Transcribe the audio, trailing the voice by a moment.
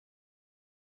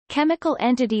Chemical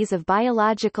Entities of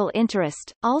Biological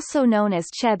Interest, also known as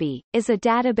CHEBI, is a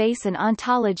database and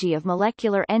ontology of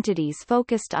molecular entities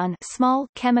focused on small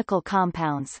chemical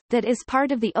compounds, that is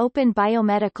part of the Open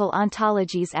Biomedical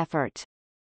Ontologies effort.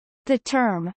 The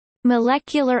term,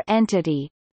 molecular entity,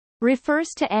 refers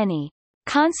to any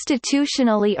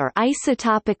constitutionally or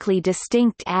isotopically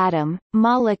distinct atom,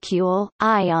 molecule,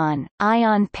 ion,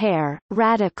 ion pair,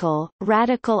 radical,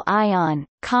 radical ion,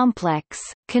 complex,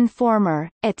 conformer,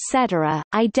 etc.,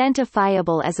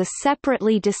 identifiable as a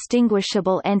separately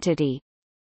distinguishable entity.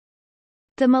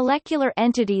 The molecular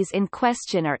entities in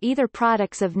question are either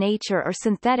products of nature or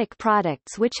synthetic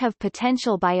products which have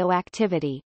potential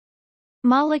bioactivity.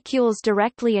 Molecules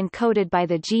directly encoded by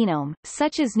the genome,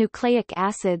 such as nucleic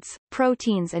acids,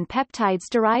 proteins and peptides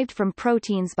derived from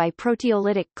proteins by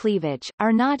proteolytic cleavage,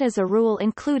 are not as a rule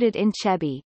included in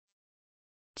CHEBI.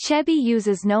 CHEBI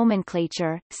uses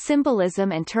nomenclature,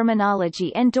 symbolism and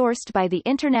terminology endorsed by the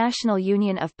International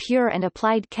Union of Pure and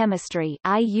Applied Chemistry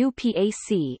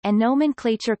 (IUPAC) and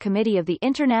Nomenclature Committee of the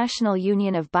International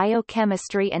Union of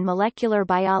Biochemistry and Molecular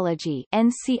Biology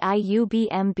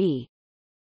 (NCIUBMB).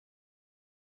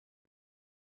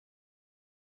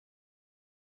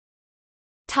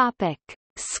 Topic: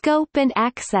 Scope and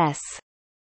access.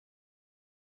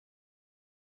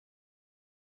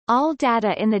 All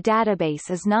data in the database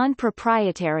is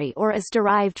non-proprietary or is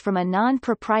derived from a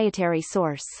non-proprietary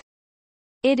source.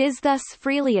 It is thus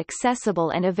freely accessible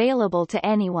and available to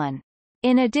anyone.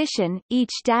 In addition,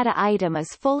 each data item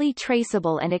is fully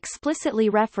traceable and explicitly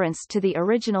referenced to the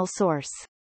original source.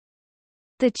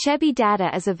 The CHEBI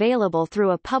data is available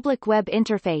through a public web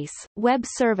interface, web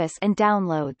service and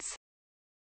downloads.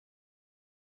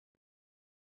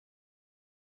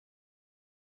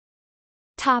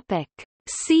 Topic.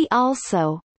 See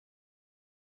also: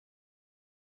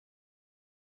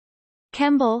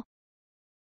 Chembl,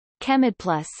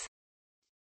 ChemidPlus,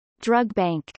 Drug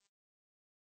Bank,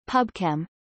 PubChem.